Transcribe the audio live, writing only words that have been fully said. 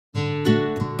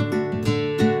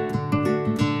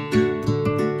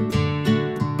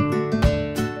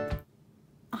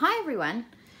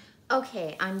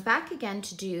Okay, I'm back again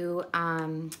to do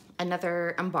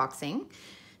another unboxing.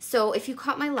 So if you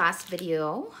caught my last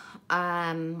video,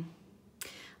 I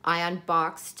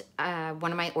unboxed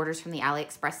one of my orders from the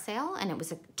AliExpress sale, and it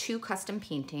was two custom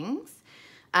paintings.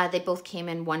 They both came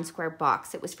in one square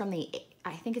box. It was from the,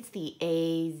 I think it's the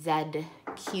AZQSD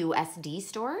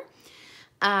store.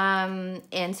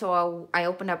 And so I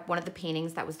opened up one of the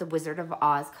paintings that was the Wizard of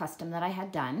Oz custom that I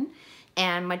had done.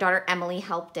 And my daughter Emily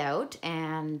helped out,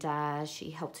 and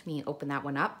she helped me open that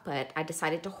one up, but I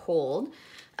decided to hold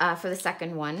for the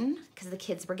second one because the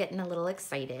kids were getting a little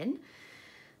excited.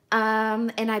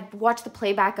 And I watched the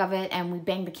playback of it, and we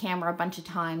banged the camera a bunch of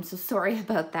times, so sorry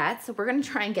about that. So we're going to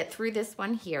try and get through this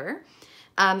one here.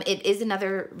 It is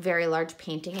another very large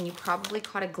painting, and you probably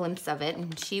caught a glimpse of it,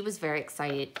 and she was very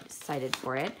excited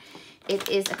for it. It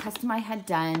is a custom I had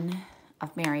done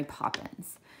of Mary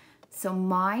Poppins. So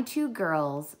my two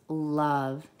girls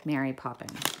love Mary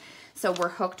Poppins. So we're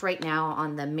hooked right now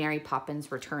on the Mary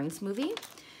Poppins Returns movie.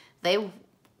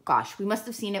 Gosh, we must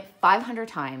have seen it 500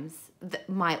 times.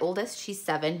 My oldest, she's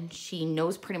 7. She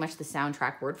knows pretty much the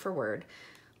soundtrack word for word.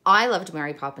 I loved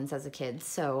Mary Poppins as a kid,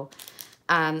 so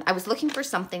I was looking for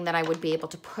something that I would be able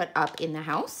to put up in the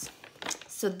house.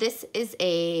 So this is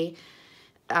a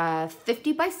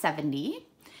 50 by 70.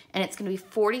 And it's going to be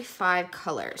 45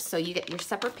 colors. So you get your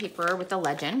separate paper with the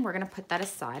legend. We're going to put that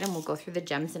aside, and we'll go through the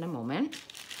gems in a moment.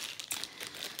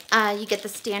 You get the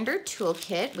standard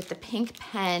toolkit with the pink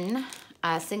pen,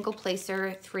 single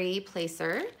placer, 3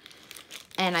 placer,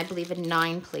 and I believe a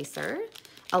 9 placer,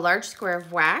 a large square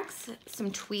of wax, some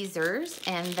tweezers,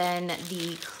 and then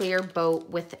the clear boat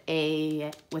with a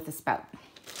spout.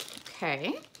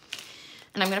 Okay.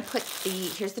 And I'm going to put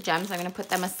here's the gems. I'm going to put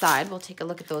them aside. We'll take a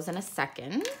look at those in a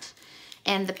second.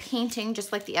 And the painting,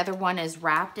 just like the other one, is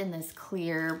wrapped in this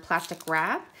clear plastic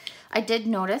wrap. I did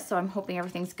notice, so I'm hoping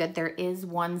everything's good, there is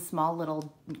one small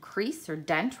little crease or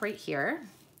dent right here.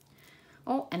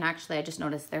 Oh, and actually I just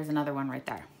noticed there's another one right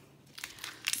there.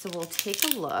 So we'll take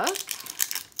a look.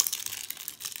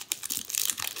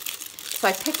 So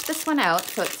I picked this one out.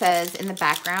 So it says in the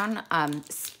background,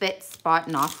 spit, spot,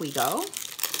 and off we go.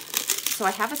 So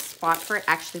I have a spot for it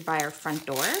actually by our front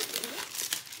door.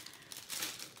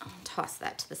 I'll toss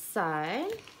that to the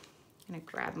side. I'm gonna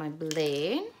grab my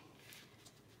blade.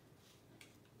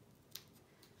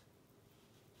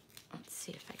 Let's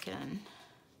see if I can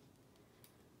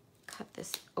cut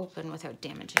this open without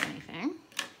damaging anything.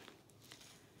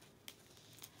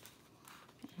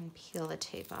 And peel the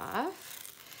tape off.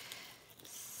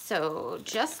 So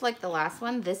just like the last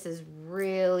one, this is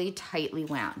really tightly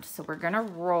wound. So we're gonna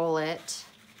roll it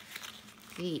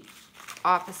the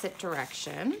opposite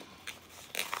direction.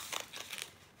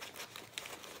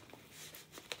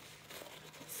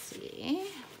 Let's see.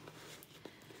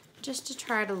 Just to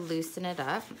try to loosen it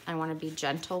up. I wanna be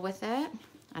gentle with it.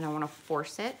 I don't wanna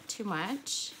force it too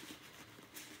much.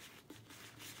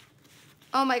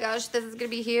 Oh my gosh, this is gonna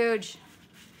be huge.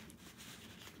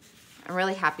 I'm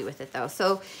really happy with it though.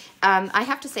 So I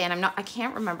have to say, and I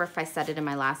can't remember if I said it in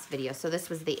my last video. So this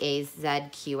was the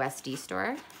AZQSD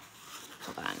store.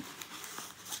 Hold on.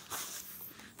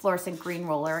 Fluorescent green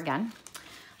roller again.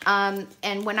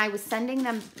 And when I was sending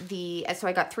them so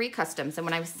I got 3 customs, and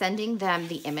when I was sending them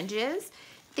the images,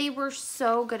 they were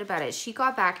so good about it. She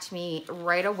got back to me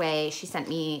right away. She sent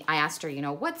me, I asked her, you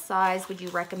know, what size would you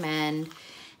recommend?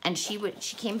 And she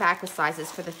came back with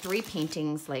sizes for the 3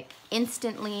 paintings like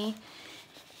instantly.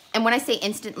 And when I say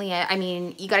instantly, I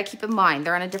mean, you got to keep in mind,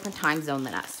 they're on a different time zone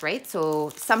than us, right? So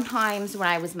sometimes when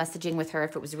I was messaging with her,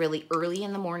 if it was really early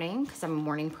in the morning, because I'm a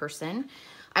morning person,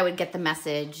 I would get the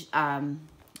message, a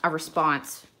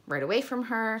response right away from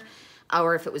her.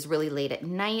 Or if it was really late at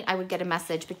night, I would get a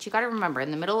message. But you got to remember,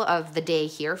 in the middle of the day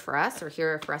here for us, or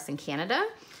here for us in Canada,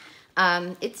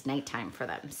 it's nighttime for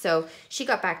them. So she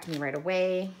got back to me right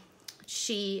away.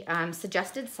 She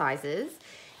suggested sizes,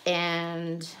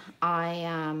 and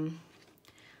I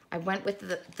went with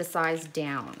the size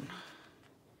down.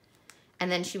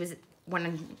 And then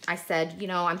when I said, you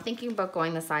know, I'm thinking about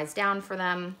going the size down for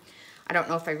them. I don't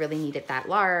know if I really need it that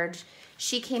large.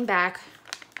 She came back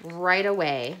right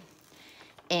away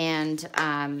and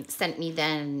sent me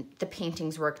then the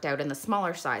paintings worked out in the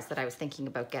smaller size that I was thinking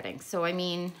about getting. So, I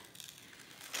mean,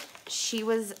 she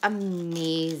was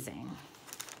amazing.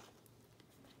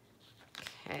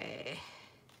 Okay.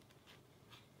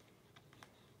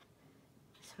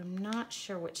 So I'm not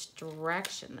sure which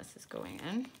direction this is going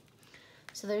in.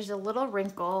 So there's a little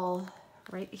wrinkle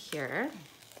right here.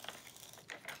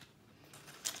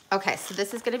 Okay, so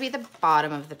this is gonna be the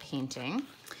bottom of the painting.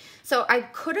 So I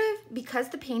could have, because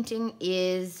the painting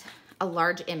is a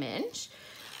large image,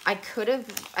 I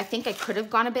think I could have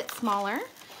gone a bit smaller,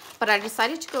 but I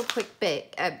decided to go pretty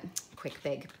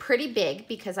big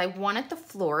because I wanted the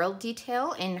floral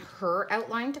detail in her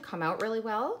outline to come out really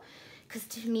well. Because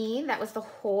to me, that was the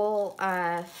whole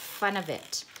fun of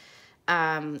it,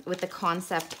 with the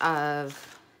concept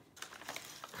of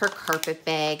her carpet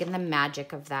bag and the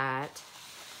magic of that.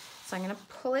 So I'm gonna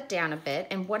pull it down a bit.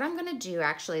 And what I'm gonna do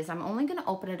actually is I'm only gonna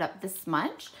open it up this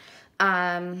much.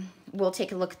 We'll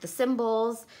take a look at the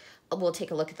symbols, we'll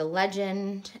take a look at the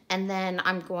legend, and then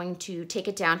I'm going to take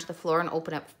it down to the floor and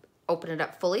open it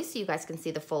up fully so you guys can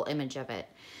see the full image of it.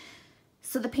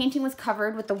 So the painting was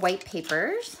covered with the white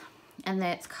papers, and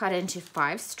then it's cut into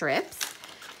 5 strips.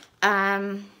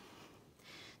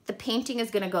 The painting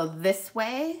is gonna go this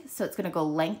way, so it's gonna go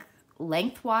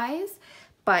lengthwise,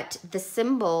 but the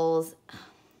symbols,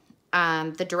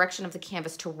 the direction of the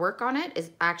canvas to work on it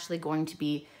is actually going to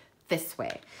be this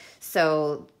way.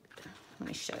 So let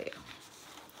me show you.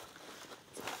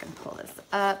 See if I can pull this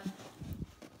up.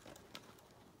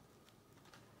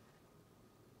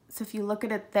 So if you look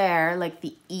at it there, like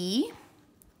the E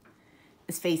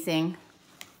is facing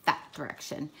that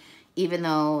direction, even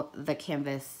though the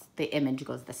canvas, the image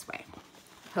goes this way.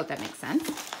 Hope that makes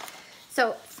sense.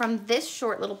 So from this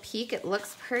short little peek, it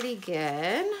looks pretty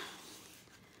good.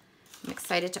 I'm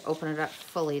excited to open it up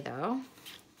fully though.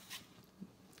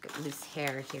 Got loose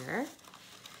hair here.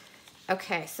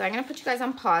 Okay, so I'm gonna put you guys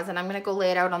on pause and I'm gonna go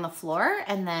lay it out on the floor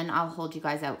and then I'll hold you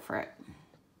guys out for it.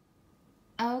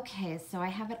 Okay, so I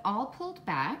have it all pulled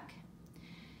back.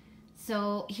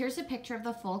 So here's a picture of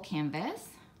the full canvas.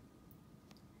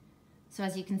 So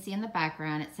as you can see in the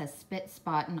background, it says spit,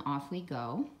 spot, and off we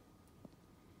go.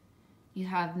 You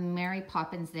have Mary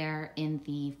Poppins there in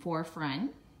the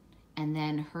forefront, and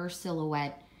then her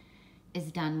silhouette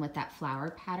is done with that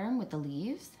flower pattern with the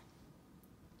leaves.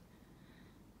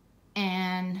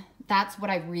 And that's what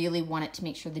I really wanted to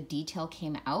make sure the detail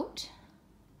came out.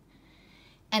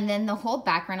 And then the whole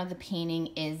background of the painting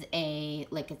is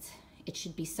it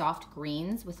should be soft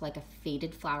greens with like a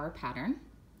faded flower pattern.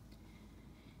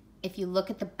 If you look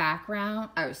at the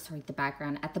background,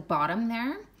 at the bottom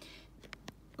there,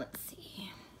 let's see,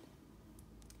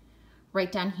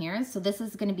 right down here. So this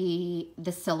is gonna be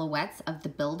the silhouettes of the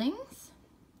buildings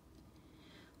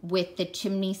with the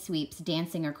chimney sweeps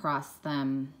dancing across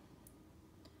them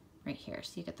right here.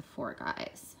 So you get the 4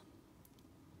 guys.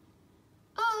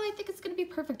 Oh, I think it's gonna be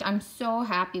perfect. I'm so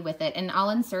happy with it. And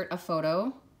I'll insert a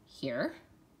photo here.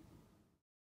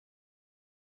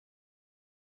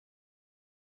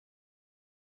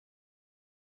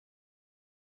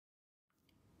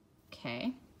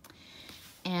 Okay.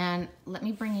 And let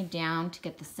me bring you down to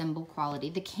get the symbol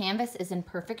quality. The canvas is in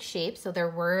perfect shape, so there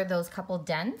were those couple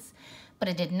dents, but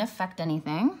it didn't affect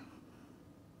anything.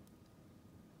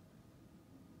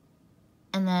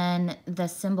 And then the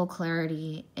symbol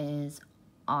clarity is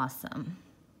awesome.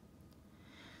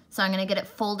 So I'm gonna get it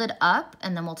folded up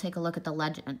and then we'll take a look at the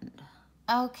legend.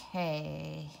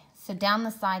 Okay, so down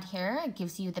the side here, it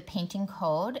gives you the painting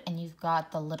code and you've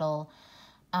got the little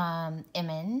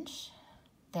image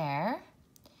there.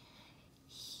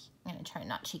 I'm gonna try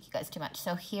not to cheek you guys too much.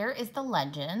 So here is the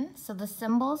legend. So the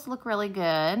symbols look really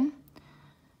good.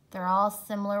 They're all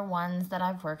similar ones that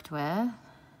I've worked with.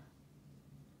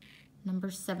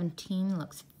 Number 17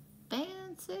 looks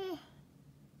fancy.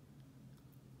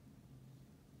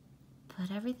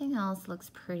 But everything else looks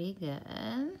pretty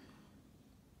good.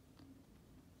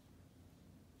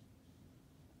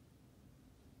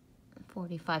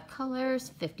 "45 colors,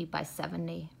 50 by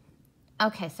 70.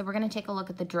 Okay, so we're gonna take a look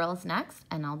at the drills next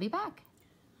and I'll be back.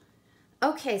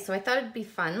 Okay, so I thought it'd be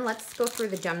fun. Let's go through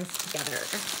the gems together.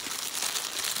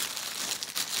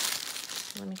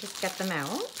 Let me just get them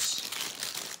out.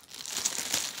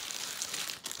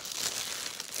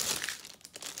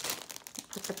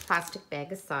 Put the plastic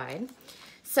bag aside.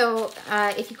 So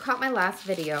if you caught my last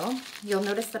video, you'll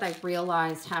notice that I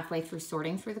realized halfway through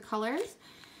sorting through the colors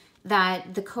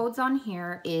that the codes on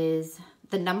here is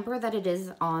the number that it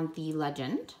is on the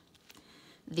legend,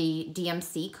 the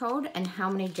DMC code, and how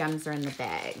many gems are in the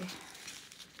bag.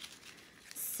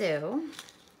 So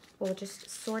we'll just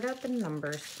sort out the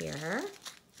numbers here.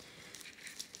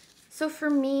 So for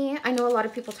me, I know a lot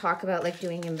of people talk about like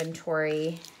doing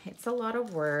inventory. It's a lot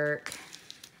of work.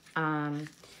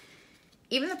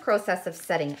 Even the process of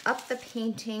setting up the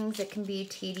paintings, it can be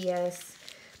tedious.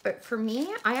 But for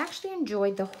me, I actually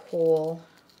enjoyed the whole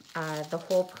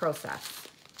process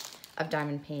of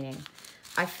diamond painting.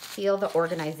 I feel the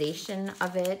organization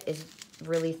of it is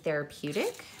really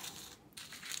therapeutic.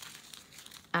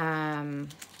 I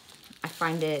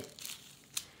find it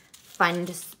fun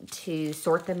to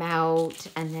sort them out.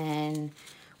 And then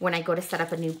when I go to set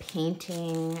up a new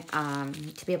painting,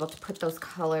 to be able to put those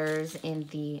colors in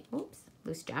the, oops,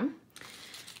 loose gem,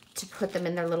 to put them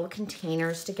in their little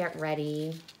containers to get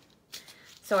ready.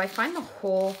 So I find the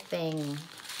whole thing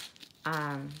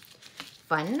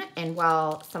fun, and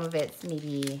while some of it's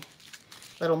maybe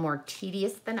a little more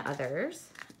tedious than others,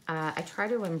 I try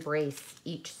to embrace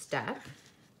each step.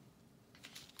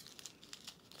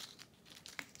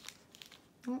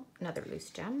 Oh, another loose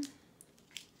gem.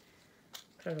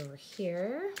 Put it over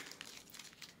here.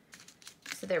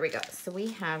 So there we go. So we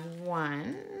have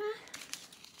 1,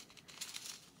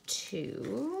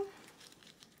 2,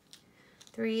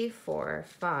 3, 4,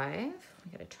 5. We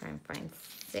gotta try and find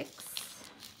 6.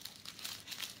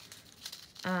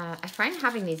 I find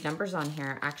having these numbers on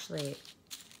here actually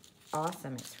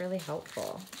awesome. It's really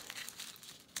helpful.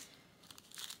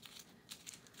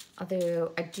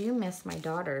 Although I do miss my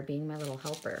daughter being my little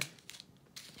helper.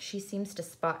 She seems to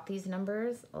spot these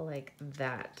numbers like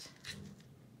that.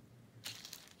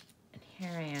 And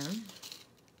here I am.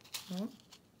 Oh,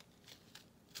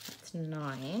 that's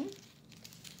 9.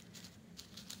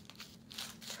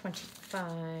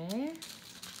 25.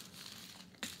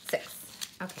 6.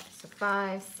 Okay, so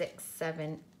 5, 6,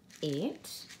 7,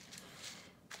 8.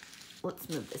 Let's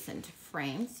move this into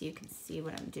frame so you can see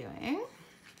what I'm doing.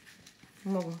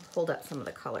 And we'll hold up some of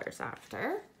the colors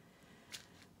after.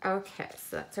 Okay,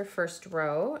 so that's our first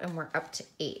row, and we're up to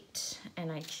 8.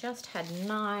 And I just had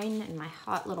 9 in my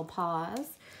hot little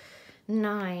paws.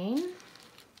 9.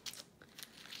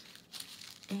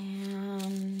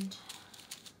 And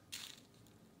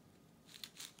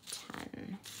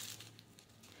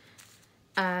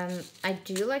 10. I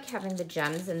do like having the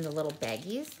gems in the little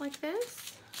baggies like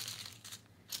this.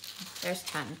 There's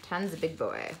 10. 10's a big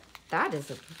boy. That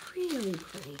is a really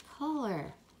pretty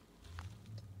color.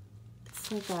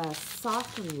 It's like a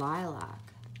soft lilac.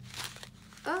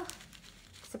 Oh,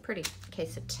 it's a pretty. Okay,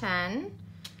 so 10.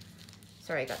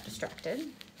 Sorry, I got distracted.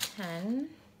 10.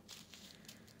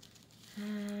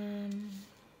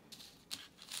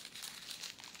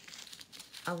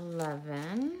 11.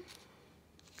 11.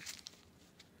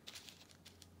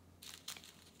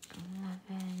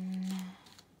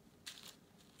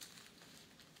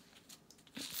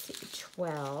 Let's see,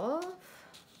 12.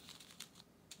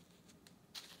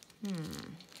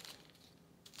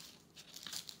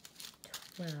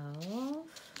 12.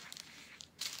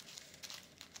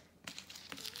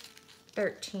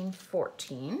 13,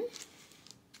 14.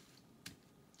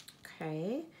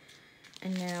 Okay,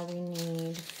 and now we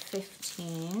need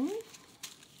 15.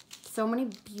 So many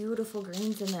beautiful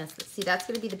greens in this. Let's see, that's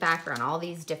going to be the background, all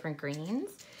these different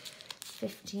greens.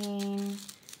 15,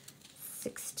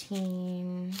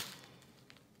 16,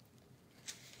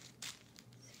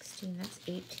 16, that's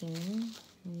 18,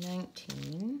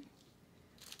 19.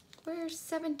 Where's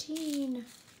 17?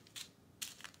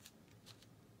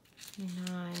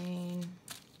 9,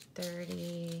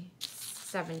 30,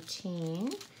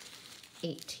 17,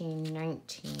 18,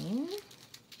 19.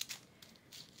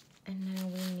 And now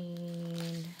we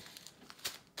need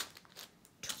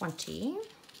 20,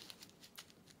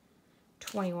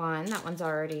 21, that one's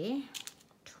already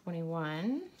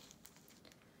 21,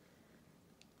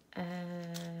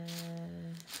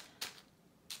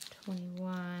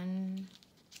 21,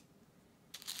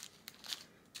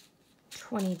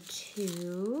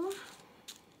 22,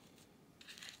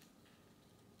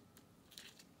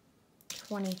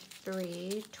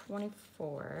 23,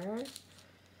 24,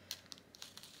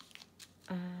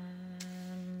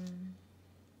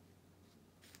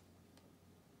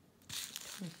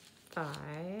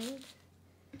 25,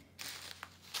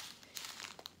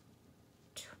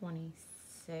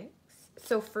 26.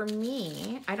 So for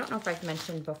me, I don't know if I've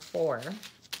mentioned before,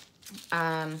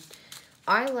 I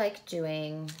like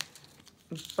doing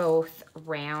both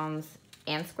rounds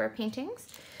and square paintings.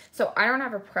 So I don't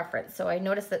have a preference. So I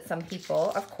noticed that some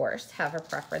people, of course, have a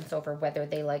preference over whether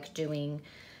they like doing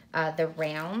the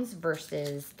rounds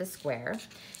versus the square.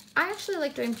 I actually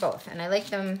like doing both, and I like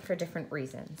them for different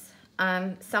reasons.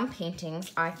 Some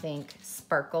paintings I think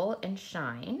sparkle and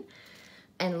shine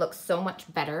and look so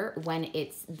much better when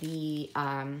it's the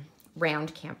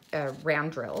round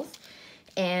drills.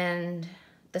 And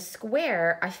the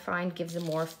square I find gives a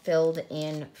more filled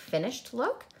in finished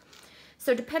look.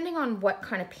 So depending on what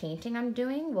kind of painting I'm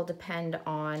doing will depend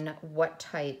on what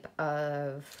type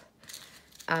of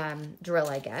drill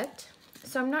I get.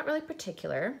 So I'm not really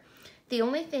particular. The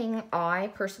only thing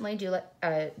I personally do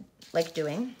like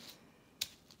doing,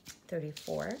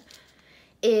 34,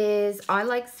 is I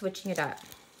like switching it up.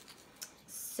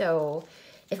 So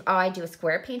if I do a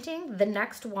square painting, the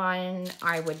next one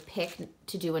I would pick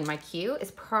to do in my queue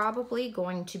is probably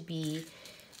going to be,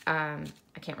 I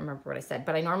can't remember what I said,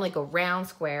 but I normally go round,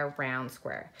 square, round,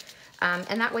 square.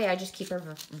 And that way I just keep a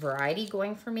variety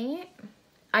going for me.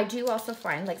 I do also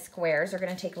find like squares are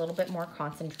going to take a little bit more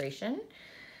concentration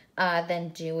than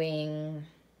doing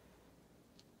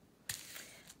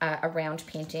a round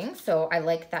painting. So I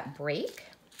like that break.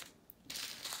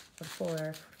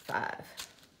 4, 5.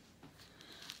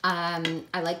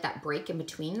 I like that break in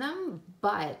between them,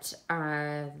 but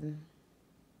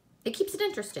it keeps it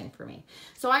interesting for me.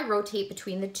 So I rotate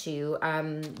between the two,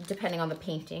 depending on the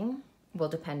painting, will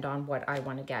depend on what I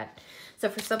want to get. So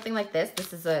for something like this,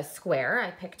 this is a square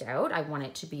I picked out. I want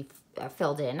it to be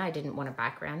filled in. I didn't want a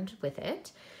background with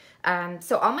it.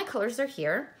 So all my colors are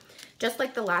here, just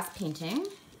like the last painting.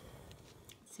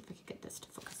 Let's see if I can get this to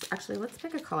focus. Actually, let's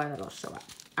pick a color that'll show up.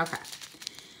 Okay.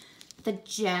 The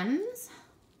gems,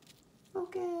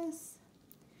 focus,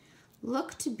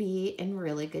 look to be in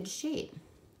really good shape.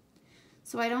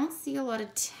 So I don't see a lot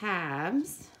of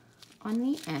tabs on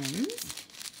the ends.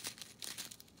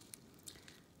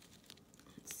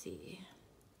 Let's see.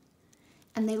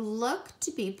 And they look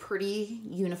to be pretty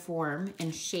uniform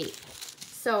in shape.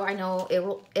 So I know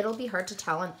it'll be hard to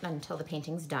tell until the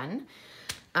painting's done,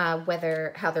 how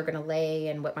they're gonna lay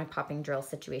and what my popping drill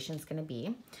situation is gonna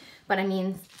be. But I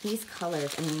mean, these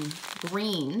colors, I mean,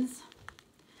 greens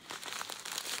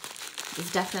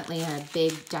is definitely a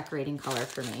big decorating color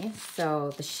for me.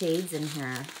 So the shades in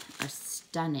here are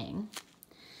stunning.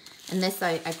 And this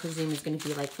I presume is gonna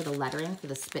be like for the lettering, for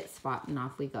the spit spot, and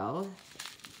off we go.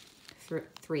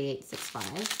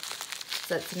 3865.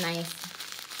 So it's nice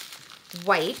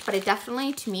white, but it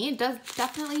definitely, to me, it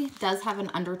definitely does have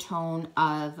an undertone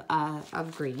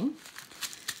of green.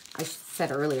 I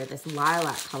said earlier, this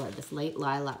lilac color, this late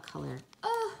lilac color,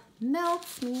 oh,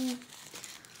 melts me.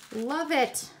 Love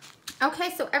it.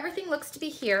 Okay, so everything looks to be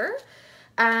here.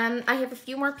 I have a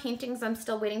few more paintings I'm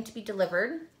still waiting to be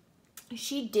delivered.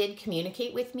 She did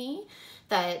communicate with me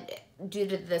that due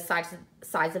to the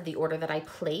size of the order that I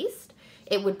placed,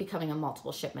 it would be coming a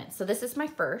multiple shipment. So this is my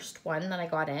first one that I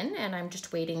got in, and I'm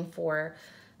just waiting for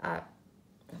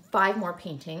 5 more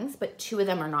paintings, but 2 of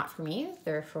them are not for me.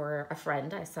 They're for a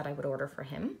friend. I said I would order for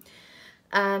him.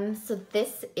 So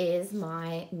this is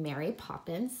my Mary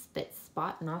Poppins spit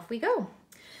spot, and off we go.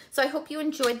 So I hope you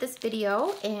enjoyed this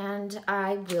video, and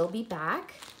I will be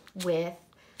back with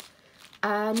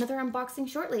another unboxing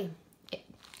shortly.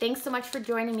 Thanks so much for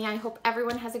joining me. I hope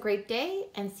everyone has a great day,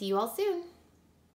 and see you all soon.